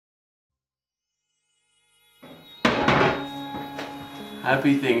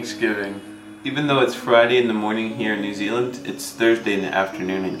Happy Thanksgiving. Even though it's Friday in the morning here in New Zealand, it's Thursday in the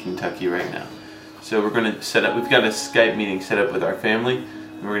afternoon in Kentucky right now. So we're going to set up, we've got a Skype meeting set up with our family,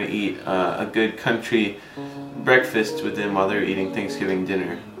 and we're going to eat a good country breakfast with them while they're eating Thanksgiving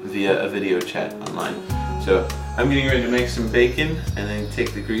dinner via a video chat online. So I'm getting ready to make some bacon and then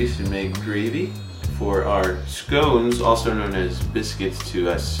take the grease and make gravy for our scones, also known as biscuits to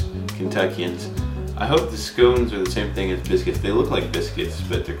us Kentuckians. I hope the scones are the same thing as biscuits. They look like biscuits,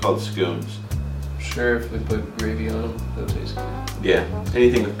 but they're called scones. Sure, if we put gravy on them, they'll taste good. Yeah,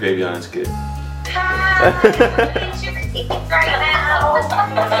 anything with gravy on is good.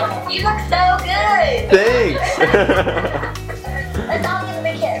 You look so good! Thanks! Let's all give a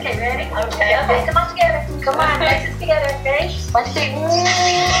big kiss. Okay, ready? Okay, come on together. Come on, let's just together. Ready? 1, 2.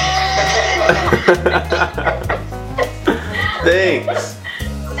 Thanks!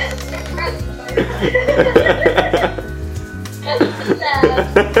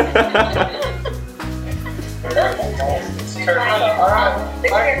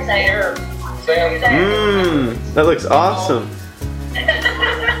 That looks awesome.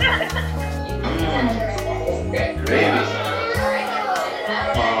 Gravy.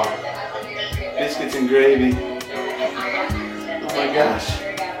 Oh, biscuits and gravy. Oh my gosh.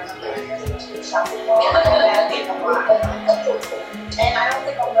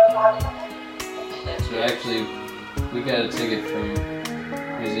 So actually, we got a ticket from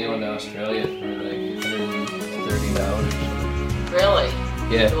New Zealand to Australia for like $130. Really?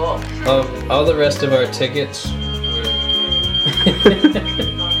 Yeah. Cool. All the rest of our tickets were...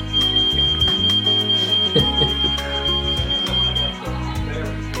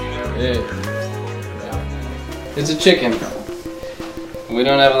 Yeah. It's a chicken. We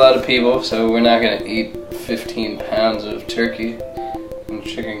don't have a lot of people, so we're not going to eat 15 pounds of turkey. And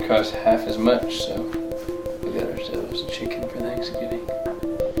chicken costs half as much, so we got ourselves a chicken for Thanksgiving.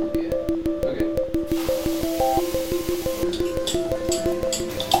 Yeah. Okay.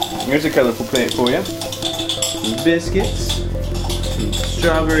 Here's a colorful plate for you. Some biscuits, some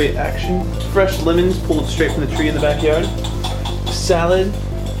strawberry action, fresh lemons pulled straight from the tree in the backyard, salad,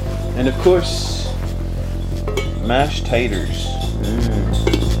 and of course, mashed taters.